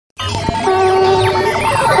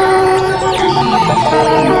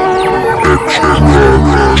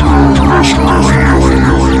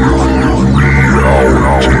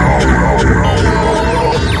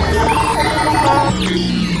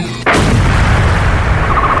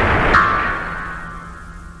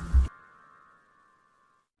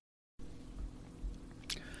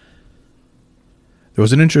There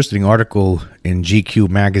was an interesting article in GQ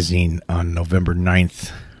magazine on November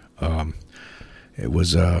 9th. It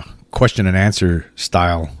was a question and answer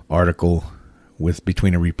style article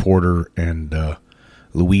between a reporter and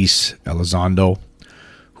Luis Elizondo,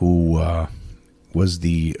 who was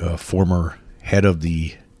the former head of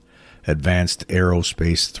the Advanced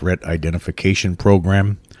Aerospace Threat Identification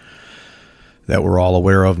Program that we're all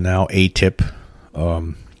aware of now, ATIP,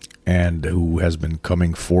 and who has been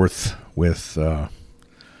coming forth with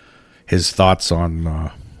his thoughts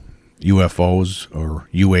on UFOs, or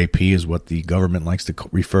UAP is what the government likes to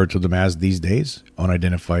refer to them as these days,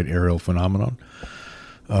 unidentified aerial phenomenon.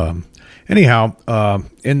 Anyhow,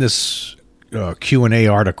 in this Q&A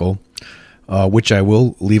article, which I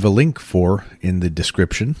will leave a link for in the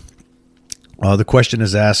description, the question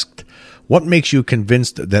is asked, what makes you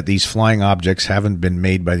convinced that these flying objects haven't been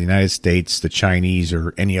made by the United States, the Chinese,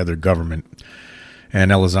 or any other government? And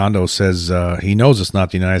Elizondo says he knows it's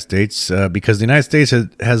not the United States because the United States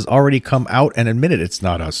has already come out and admitted it's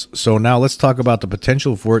not us. So now let's talk about the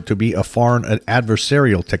potential for it to be a foreign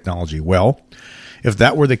adversarial technology. Well, if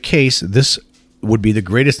that were the case, this would be the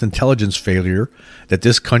greatest intelligence failure that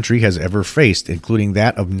this country has ever faced, including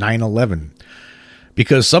that of 9/11.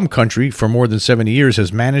 Because some country for more than 70 years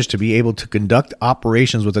has managed to be able to conduct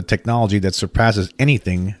operations with a technology that surpasses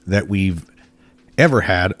anything that we've ever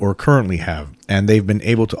had or currently have. And they've been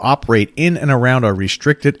able to operate in and around our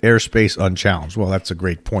restricted airspace unchallenged. Well, that's a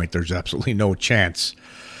great point. There's absolutely no chance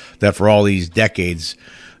that for all these decades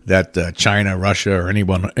that China, Russia, or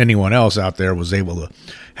anyone else out there was able to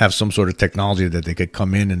have some sort of technology that they could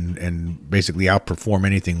come in and basically outperform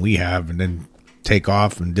anything we have and then take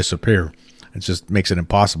off and disappear. It just makes it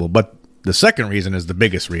impossible. But the second reason is the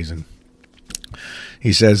biggest reason.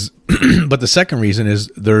 He says, but the second reason is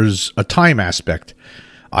there's a time aspect.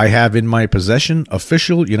 I have in my possession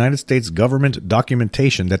official United States government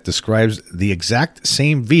documentation that describes the exact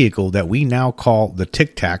same vehicle that we now call the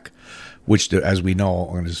Tic Tac, which, as we know,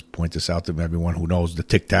 I'm going to just point this out to everyone who knows, the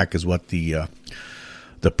Tic Tac is what the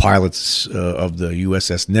pilots of the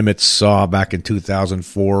USS Nimitz saw back in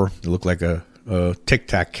 2004. It looked like a Tic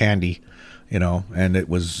Tac candy, and it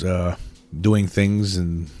was doing things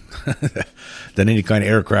and that any kind of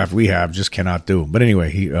aircraft we have just cannot do. But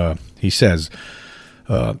anyway, he says,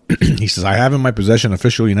 I have in my possession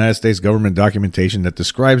official United States government documentation that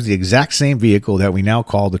describes the exact same vehicle that we now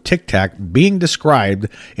call the Tic Tac being described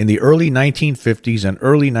in the early 1950s and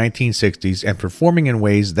early 1960s and performing in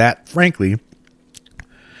ways that, frankly,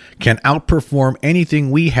 can outperform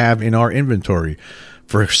anything we have in our inventory.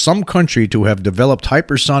 For some country to have developed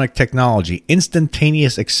hypersonic technology,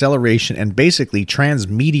 instantaneous acceleration, and basically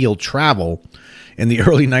transmedial travel in the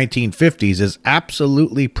early 1950s is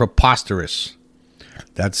absolutely preposterous.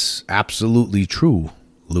 That's absolutely true,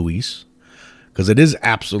 Luis, because it is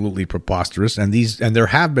absolutely preposterous. And there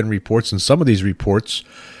have been reports, and some of these reports,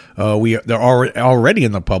 they're already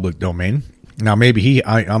in the public domain. Now, maybe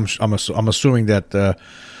I'm assuming that Mr.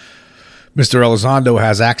 Elizondo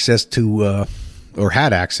has access to. Or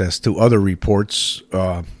had access to other reports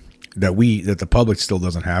that the public still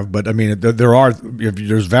doesn't have. But I mean,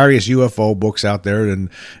 there's various UFO books out there, and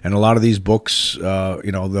a lot of these books,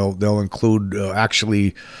 they'll include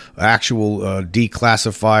actual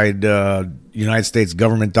declassified United States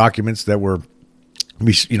government documents that were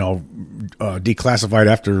declassified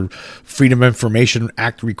after Freedom of Information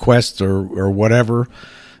Act requests or whatever.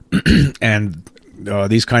 And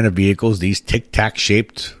these kind of vehicles, these Tic Tac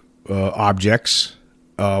shaped objects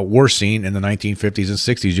were seen in the 1950s and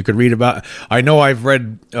 60s. You could read about. I know I've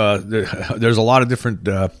read. There's a lot of different.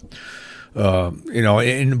 In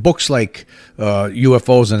books like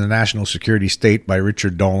UFOs and the National Security State by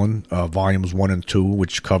Richard Dolan, volumes 1 and 2,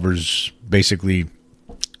 which covers basically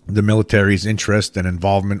the military's interest and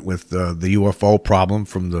involvement with the UFO problem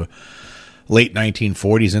from the late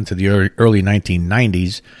 1940s into the early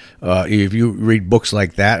 1990s. If you read books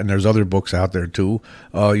like that, and there's other books out there too,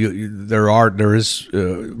 there is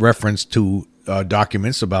reference to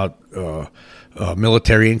documents about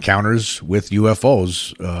military encounters with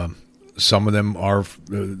UFOs. Some of them are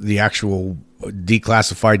the actual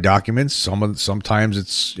declassified documents. Sometimes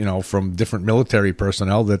it's from different military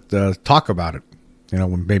personnel that talk about it.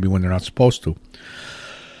 Maybe when they're not supposed to.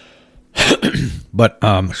 But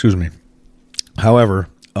excuse me. However,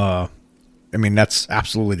 I mean, that's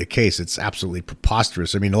absolutely the case. It's absolutely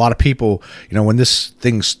preposterous. I mean, a lot of people, when this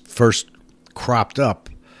thing first cropped up,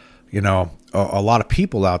 a lot of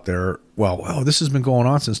people out there, this has been going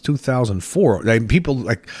on since 2004. People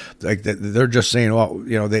like they're just saying,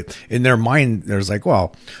 they in their mind, there's like,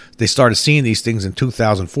 they started seeing these things in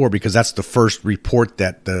 2004 because that's the first report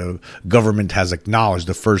that the government has acknowledged.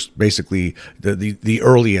 The first, basically, the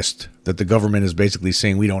earliest that the government is basically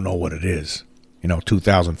saying we don't know what it is.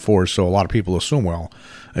 2004. So a lot of people assume,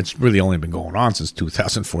 it's really only been going on since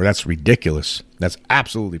 2004. That's ridiculous. That's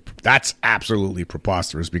absolutely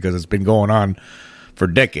preposterous because it's been going on for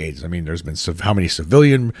decades. I mean, there's been how many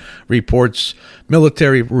civilian reports,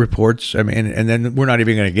 military reports. I mean, and then we're not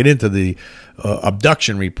even going to get into the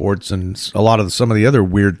abduction reports and some of the other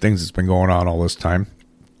weird things that's been going on all this time.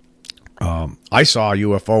 I saw a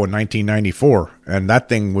UFO in 1994, and that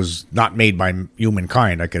thing was not made by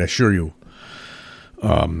humankind. I can assure you.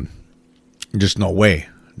 Just no way.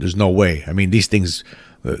 There's no way. I mean, these things,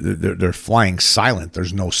 they're flying silent.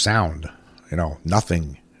 There's no sound,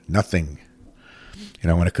 nothing,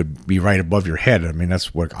 and it could be right above your head. I mean,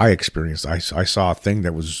 that's what I experienced. I saw a thing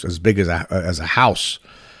that was as big as a house,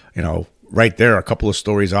 right there, a couple of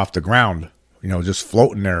stories off the ground, just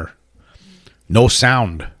floating there. No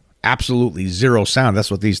sound. Absolutely zero sound.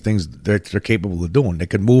 That's what these things they're capable of doing. They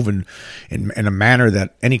can move in a manner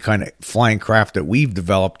that any kind of flying craft that we've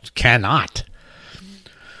developed cannot.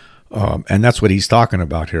 And that's what he's talking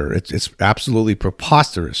about here. It's absolutely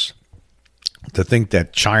preposterous to think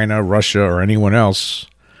that China, Russia, or anyone else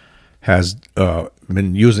has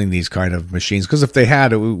been using these kind of machines. Because if they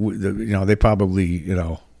had, they probably,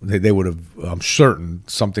 they would have. I'm certain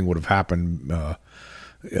something would have happened.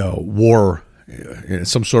 War.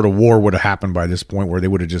 Some sort of war would have happened by this point where they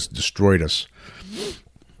would have just destroyed us.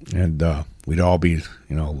 And we'd all be,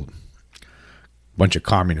 a bunch of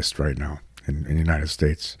communists right now in the United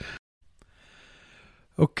States.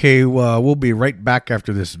 Okay, we'll be right back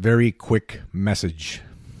after this very quick message.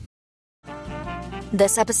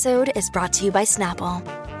 This episode is brought to you by Snapple.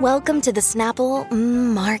 Welcome to the Snapple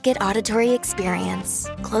Market Auditory Experience.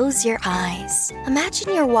 Close your eyes.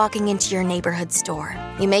 Imagine you're walking into your neighborhood store.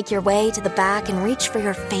 You make your way to the back and reach for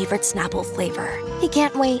your favorite Snapple flavor. You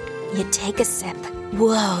can't wait. You take a sip.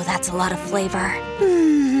 Whoa, that's a lot of flavor.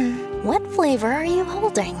 What flavor are you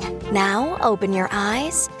holding? Now open your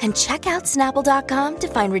eyes and check out Snapple.com to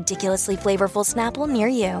find ridiculously flavorful Snapple near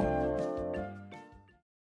you.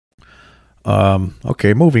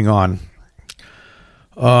 Okay, moving on.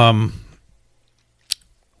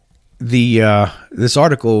 This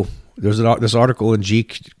article, this article in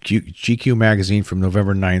GQ magazine from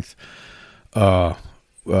November 9th,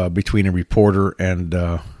 between a reporter and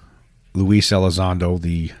Luis Elizondo,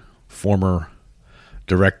 the former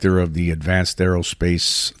director of the Advanced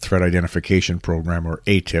Aerospace Threat Identification Program, or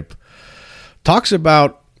ATIP, talks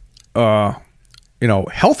about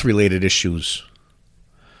health-related issues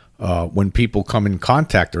when people come in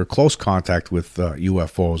contact or close contact with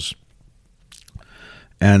UFOs.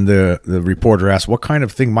 And the reporter asks, what kind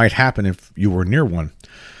of thing might happen if you were near one?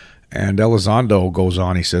 And Elizondo goes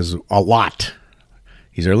on, he says, a lot.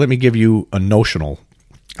 He said, let me give you a notional.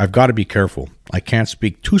 I've got to be careful. I can't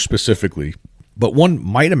speak too specifically, but one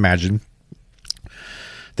might imagine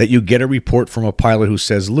that you get a report from a pilot who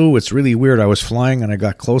says, Lou, it's really weird. I was flying and I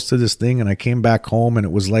got close to this thing and I came back home and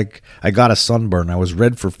it was like I got a sunburn. I was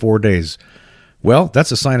red for 4 days. Well,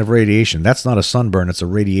 that's a sign of radiation. That's not a sunburn. It's a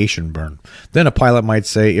radiation burn. Then a pilot might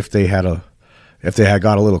say, if they had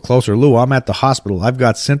got a little closer, Lou, I'm at the hospital. I've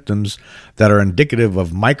got symptoms that are indicative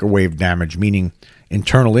of microwave damage, meaning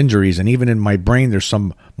internal injuries. And even in my brain, there's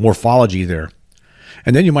some morphology there.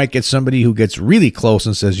 And then you might get somebody who gets really close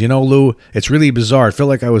and says, Lou, it's really bizarre. I feel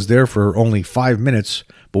like I was there for only 5 minutes,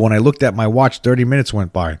 but when I looked at my watch, 30 minutes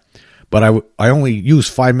went by. But I only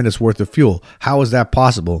used 5 minutes worth of fuel. How is that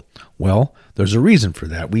possible? Well, there's a reason for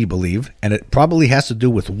that, we believe, and it probably has to do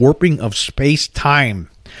with warping of space-time.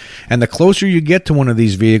 And the closer you get to one of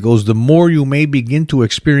these vehicles, the more you may begin to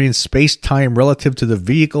experience space-time relative to the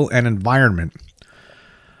vehicle and environment.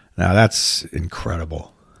 Now, that's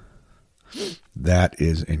incredible. That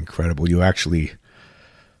is incredible. You actually,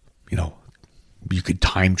 you could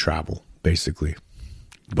time travel, basically.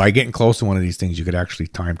 By getting close to one of these things, you could actually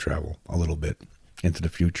time travel a little bit into the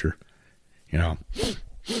future.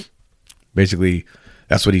 Basically,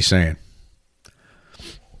 that's what he's saying.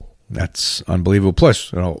 That's unbelievable.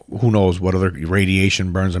 Plus, who knows what other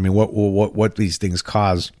radiation burns? I mean, what these things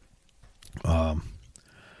cause?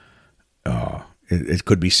 It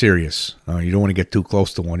could be serious. You don't want to get too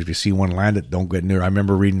close to one. If you see one land, it don't get near. I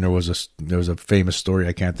remember reading there was a famous story.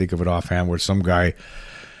 I can't think of it offhand, where some guy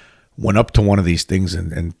went up to one of these things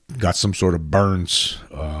and got some sort of burns,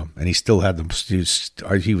 and he still had them.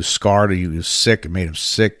 He was scarred. He was sick. It made him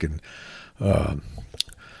sick, and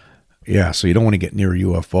yeah. So you don't want to get near a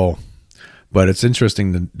UFO. But it's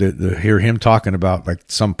interesting to hear him talking about like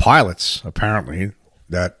some pilots apparently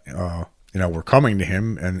that were coming to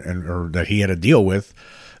him and or that he had to deal with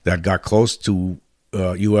that got close to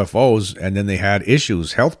UFOs, and then they had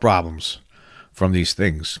issues, health problems from these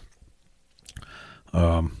things.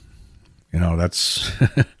 That's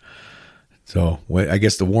so. I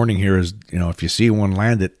guess the warning here is, if you see one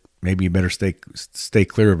land it, maybe you better stay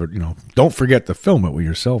clear of it. Don't forget to film it with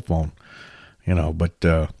your cell phone.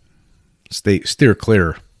 But steer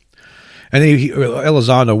clear. And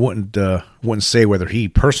Elizondo wouldn't say whether he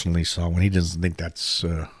personally saw one. He doesn't think that's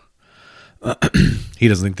the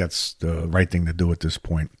right thing to do at this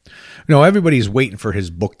point. Everybody's waiting for his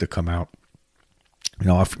book to come out.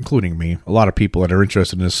 Including me. A lot of people that are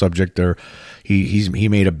interested in this subject he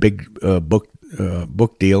made a big book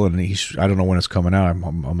deal, and I don't know when it's coming out.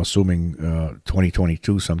 I'm assuming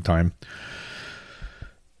 2022 sometime.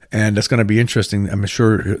 And that's going to be interesting. I'm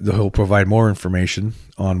sure he'll provide more information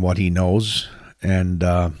on what he knows. And,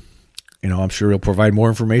 I'm sure he'll provide more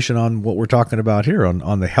information on what we're talking about here,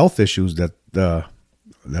 on the health issues that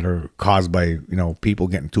are caused by, people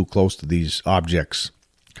getting too close to these objects.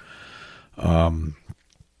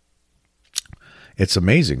 It's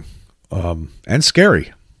amazing and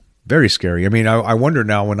scary, very scary. I mean, I wonder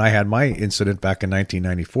now, when I had my incident back in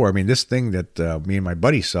 1994, I mean, this thing that me and my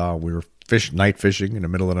buddy saw, we were night fishing in the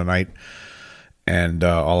middle of the night, and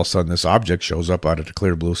all of a sudden this object shows up out of the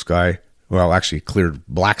clear blue sky. Well, actually clear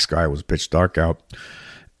black sky. It was pitch dark out.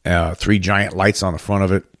 3 giant lights on the front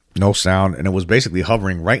of it, no sound, and it was basically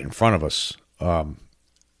hovering right in front of us. I'm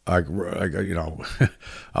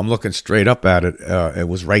looking straight up at it. It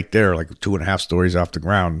was right there, like 2.5 stories off the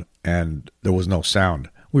ground, and there was no sound.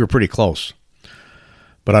 We were pretty close.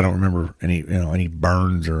 But I don't remember any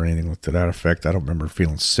burns or anything to that effect. I don't remember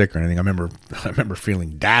feeling sick or anything. I remember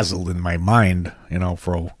feeling dazzled in my mind,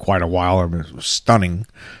 for quite a while. I mean, it was stunning,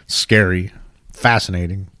 scary,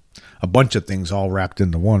 fascinating, a bunch of things all wrapped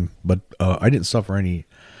into one. But I didn't suffer any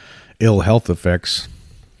ill health effects.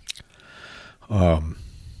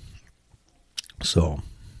 So,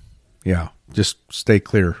 yeah, just steer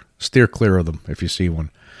clear of them if you see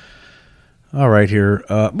one. All right, here,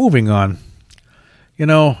 moving on.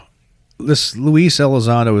 This Luis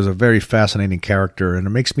Elizondo is a very fascinating character, and it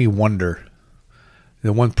makes me wonder.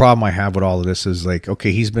 The one problem I have with all of this is, like,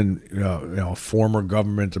 okay, he's been a former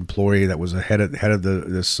government employee that was head of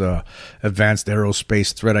this Advanced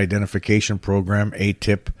Aerospace Threat Identification Program,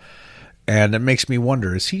 ATIP, and it makes me wonder,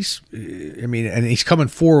 and he's coming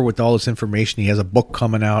forward with all this information. He has a book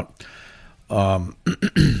coming out.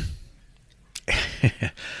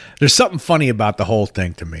 There's something funny about the whole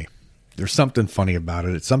thing to me. There's something funny about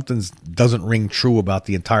it. Something doesn't ring true about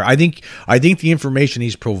the entire. I think the information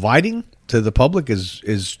he's providing to the public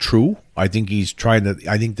is true. I think he's trying to.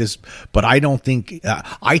 I think this, but I don't think.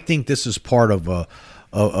 I think this is part of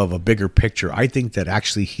a bigger picture. I think that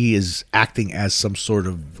actually he is acting as some sort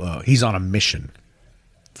of. He's on a mission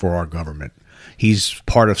for our government. He's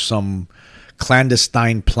part of some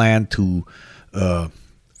clandestine plan to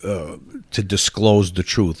disclose the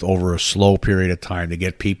truth over a slow period of time, to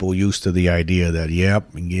get people used to the idea that yep,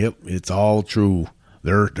 it's all true.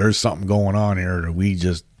 There's something going on here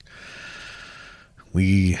that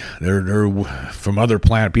they're from other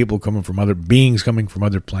planet, people coming from other beings coming from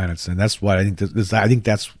other planets, and that's what I think. I think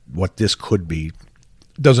that's what this could be.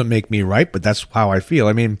 Doesn't make me right, but that's how I feel.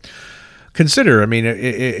 I mean, consider. I mean,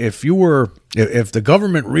 if the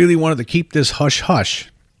government really wanted to keep this hush hush.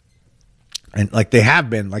 And like they have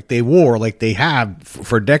been, like they have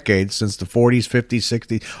for decades, since the 40s,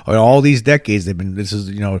 50s, 60s, all these decades they've been. This is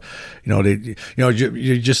you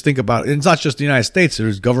just think about it. It's not just the United States.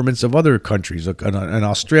 There's governments of other countries. In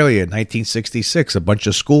Australia, in 1966, a bunch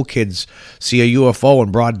of school kids see a UFO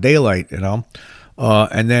in broad daylight.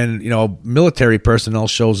 And then military personnel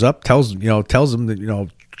shows up, tells them that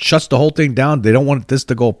shuts the whole thing down. They don't want this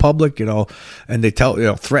to go public. And they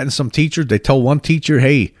threaten some teachers. They tell one teacher,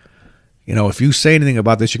 hey. If you say anything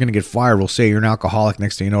about this, you're going to get fired. We'll say you're an alcoholic.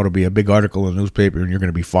 Next thing you know, it'll be a big article in the newspaper and you're going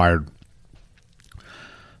to be fired.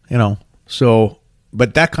 So,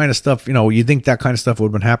 but that kind of stuff, you think that kind of stuff would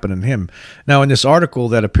have been happening to him. Now, in this article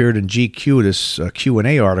that appeared in GQ, this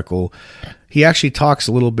Q&A article, he actually talks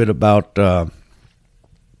a little bit about,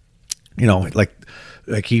 like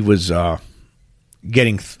he was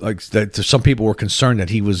getting, like, that some people were concerned that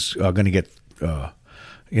he was going to get,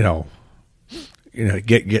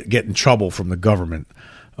 get in trouble from the government,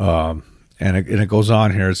 And it goes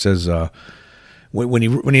on here. It says, when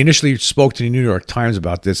he initially spoke to the New York Times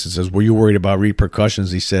about this, it says, "Were you worried about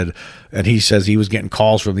repercussions?" He said, and he says he was getting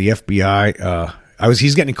calls from the FBI.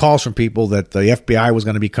 He's getting calls from people that the FBI was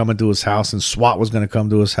going to be coming to his house and SWAT was going to come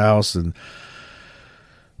to his house, and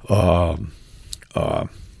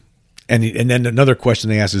then another question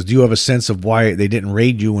they asked is, "Do you have a sense of why they didn't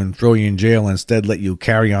raid you and throw you in jail and instead let you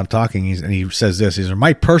carry on talking?" And he says this: "These are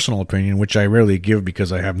my personal opinion, which I rarely give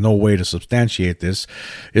because I have no way to substantiate this.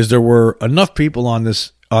 Is there were enough people on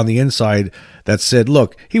the inside that said,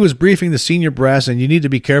 look, he was briefing the senior brass, and you need to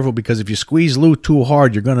be careful because if you squeeze Lou too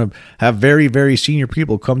hard, you're going to have very, very senior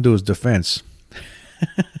people come to his defense."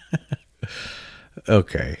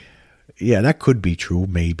 Okay, yeah, that could be true,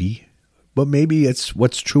 maybe. But maybe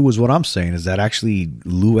what's true is what I'm saying, is that actually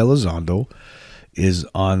Lou Elizondo is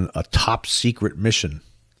on a top secret mission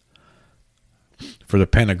for the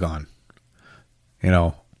Pentagon.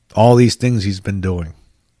 All these things he's been doing.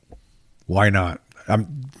 Why not?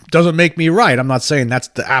 Doesn't make me right. I'm not saying that's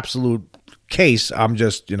the absolute case. I'm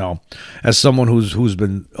just, as someone who's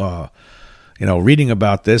been, reading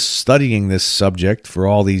about this, studying this subject for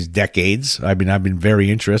all these decades. I've been very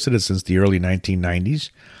interested since the early 1990s.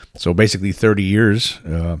 So basically 30 years.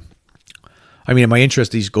 My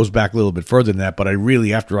interest goes back a little bit further than that, but I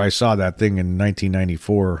really, after I saw that thing in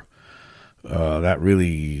 1994, that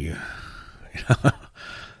really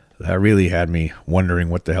had me wondering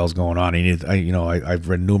what the hell's going on. I've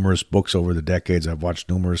read numerous books over the decades. I've watched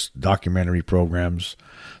numerous documentary programs,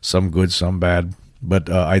 some good, some bad.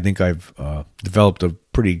 But I think I've developed a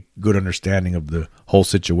pretty good understanding of the whole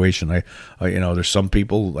situation. There's some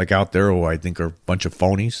people like out there who I think are a bunch of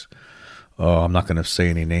phonies. I'm not going to say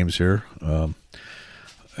any names here. And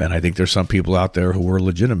I think there's some people out there who are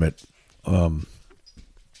legitimate. I'm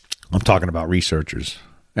talking about researchers.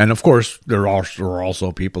 And of course, there are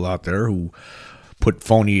also people out there who put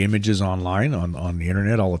phony images online on the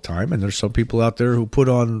internet all the time. And there's some people out there who put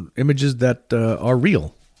on images that are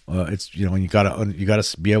real. It's and you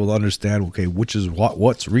gotta be able to understand, okay, which is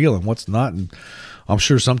what's real and what's not. And I'm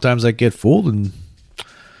sure sometimes I get fooled, and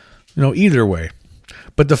either way.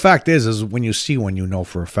 But the fact is when you see one, you know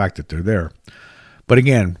for a fact that they're there. But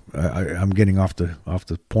again, I'm getting off the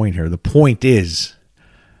point here. The point is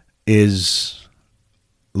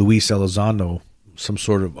Luis Elizondo some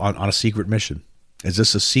sort of on a secret mission? Is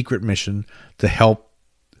this a secret mission to help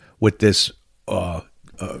with this?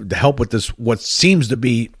 What seems to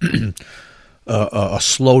be a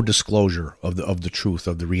slow disclosure of the truth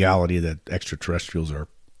of the reality that extraterrestrials are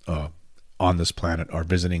on this planet, are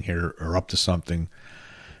visiting here, are up to something,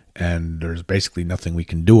 and there's basically nothing we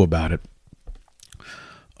can do about it.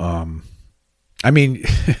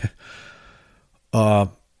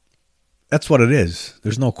 That's what it is.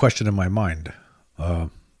 There's no question in my mind.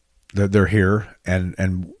 They're here,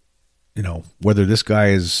 and whether this guy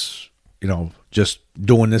is just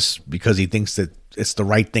doing this because he thinks that it's the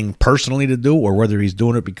right thing personally to do, or whether he's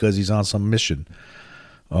doing it because he's on some mission.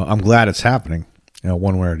 I'm glad it's happening,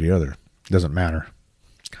 one way or the other. It doesn't matter.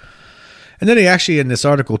 And then they actually, in this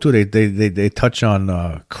article too, they touch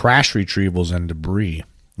on crash retrievals and debris.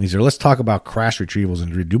 He said, let's talk about crash retrievals and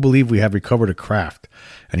debris. Do you believe we have recovered a craft?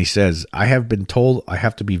 And he says, I have been told I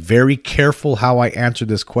have to be very careful how I answer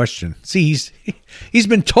this question. See, he's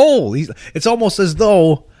been told. It's almost as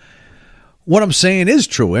though what I'm saying is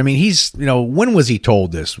true. I mean, when was he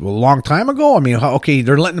told this? Well, a long time ago? I mean, okay,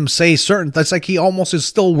 they're letting him say certain, that's like he almost is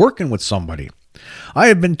still working with somebody. I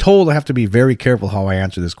have been told I have to be very careful how I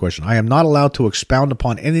answer this question. I am not allowed to expound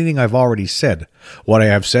upon anything I've already said. What I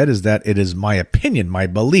have said is that it is my opinion, my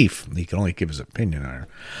belief. He can only give his opinion.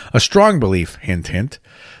 A strong belief, hint, hint,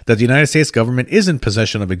 that the United States government is in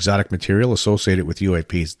possession of exotic material associated with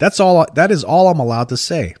UAPs. That is all I'm allowed to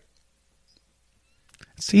say.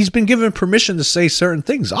 He's been given permission to say certain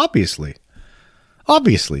things, obviously.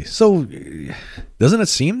 So, doesn't it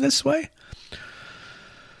seem this way?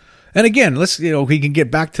 And again, we can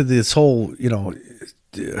get back to this whole,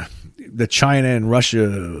 the China and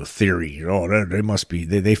Russia theory. Oh, they must be,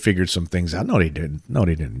 they figured some things out. No, they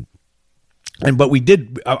didn't. But we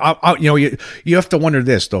did, you have to wonder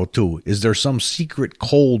this though, too. Is there some secret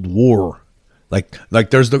Cold War? Like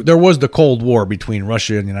there was the Cold War between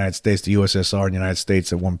Russia and the United States, the USSR and the United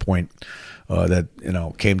States at one point, that,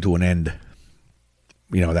 came to an end,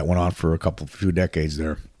 that went on for a few decades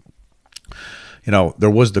there. There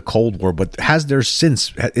was the Cold War, but has there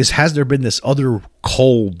been this other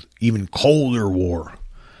even colder war?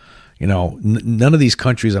 None of these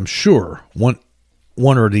countries, I'm sure, want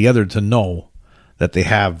one or the other to know that they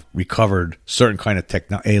have recovered certain kind of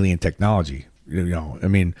alien technology.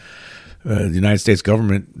 the United States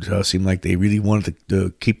government seemed like they really wanted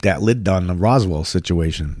to keep that lid on the Roswell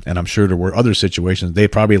situation. And I'm sure there were other situations. They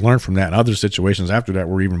probably learned from that. And other situations after that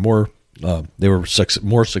were even more, they were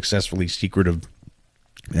more successfully secretive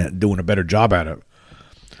and doing a better job at it.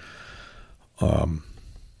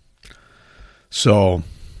 So,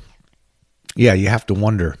 yeah, you have to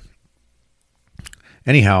wonder.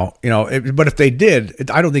 Anyhow, but if they did,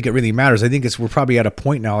 I don't think it really matters. I think we're probably at a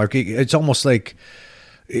point now. Like it's almost like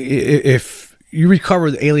if you recover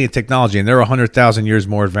the alien technology and they're 100,000 years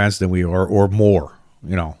more advanced than we are, or more,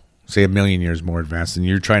 say 1,000,000 years more advanced, and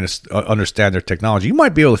you're trying to understand their technology, you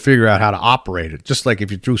might be able to figure out how to operate it. Just like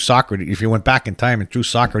if you went back in time and threw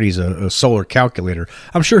Socrates a solar calculator,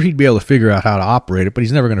 I'm sure he'd be able to figure out how to operate it, but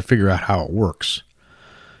he's never going to figure out how it works.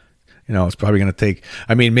 It's probably going to take,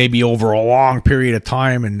 maybe over a long period of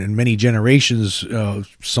time and many generations,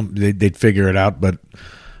 they'd figure it out, but,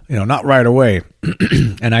 not right away.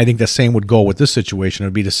 And I think the same would go with this situation. It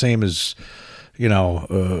would be the same as,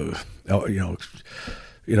 a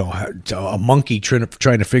monkey trying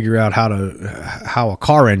to figure out how a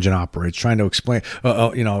car engine operates, trying to explain,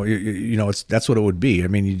 that's what it would be.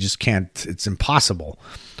 You just can't, it's impossible.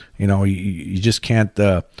 You just can't,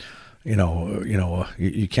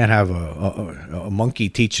 you can't have a monkey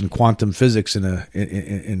teaching quantum physics in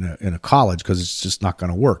a college, because it's just not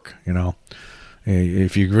going to work.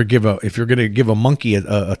 If you're going to give a monkey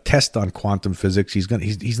a test on quantum physics,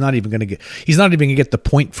 he's not even going to get the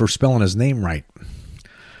point for spelling his name right.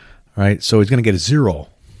 Right, so he's going to get a 0.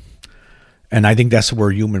 And I think that's where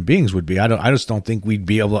human beings would be. I just don't think we'd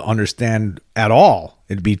be able to understand at all.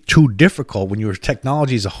 It'd be too difficult when your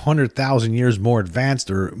technology is 100,000 years more advanced,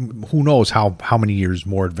 or who knows how many years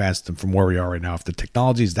more advanced than from where we are right now. If the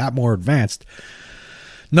technology is that more advanced,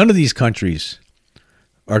 none of these countries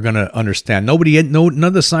are going to understand. None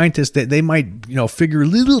of the scientists, that they might figure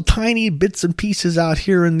little tiny bits and pieces out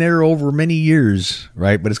here and there over many years,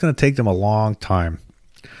 right? But it's going to take them a long time.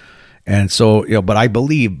 And so, but I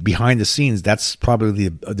believe behind the scenes, that's probably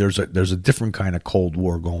there's a different kind of Cold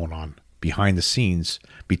War going on behind the scenes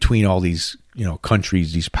between all these,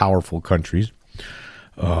 countries, these powerful countries.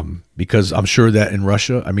 Because I'm sure that in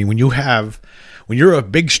Russia, when you're a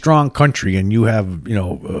big, strong country and you have,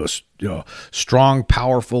 strong,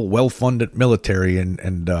 powerful, well-funded military,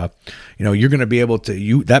 and you're going to be able to,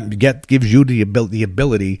 gives you the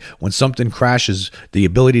ability when something crashes, the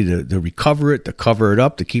ability to recover it, to cover it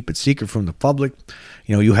up, to keep it secret from the public.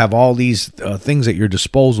 You have all these things at your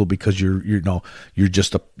disposal because you're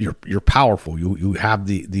powerful. You have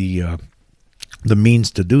the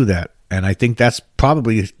means to do that. And I think that's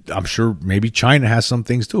probably, I'm sure maybe China has some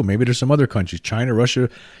things too. Maybe there's some other countries. China, Russia,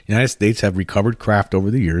 United States have recovered craft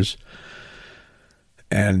over the years.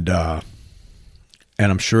 And I'm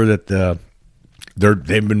sure that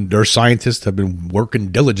their scientists have been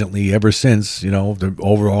working diligently ever since,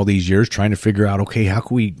 over all these years, trying to figure out, okay, how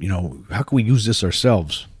can we use this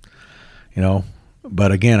ourselves?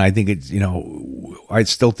 But again, I think it's, I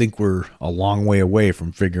still think we're a long way away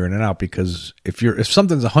from figuring it out, because if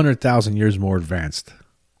something's 100,000 years more advanced,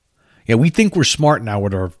 we think we're smart now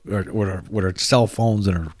with our cell phones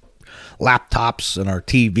and our laptops and our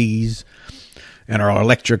TVs and our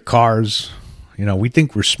electric cars. We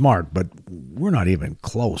think we're smart, but we're not even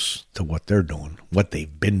close to what they're doing, what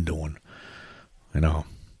they've been doing.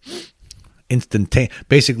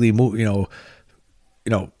 Basically,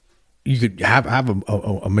 you could have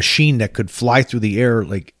a machine that could fly through the air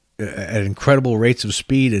like at incredible rates of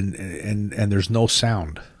speed, and there's no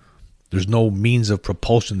sound. There's no means of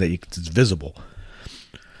propulsion it's visible.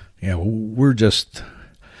 We're just,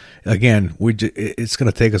 again, it's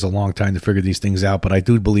going to take us a long time to figure these things out. But I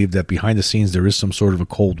do believe that behind the scenes there is some sort of a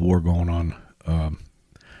Cold War going on,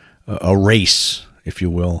 a race, if you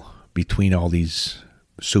will, between all these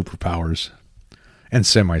superpowers and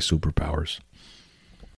semi-superpowers.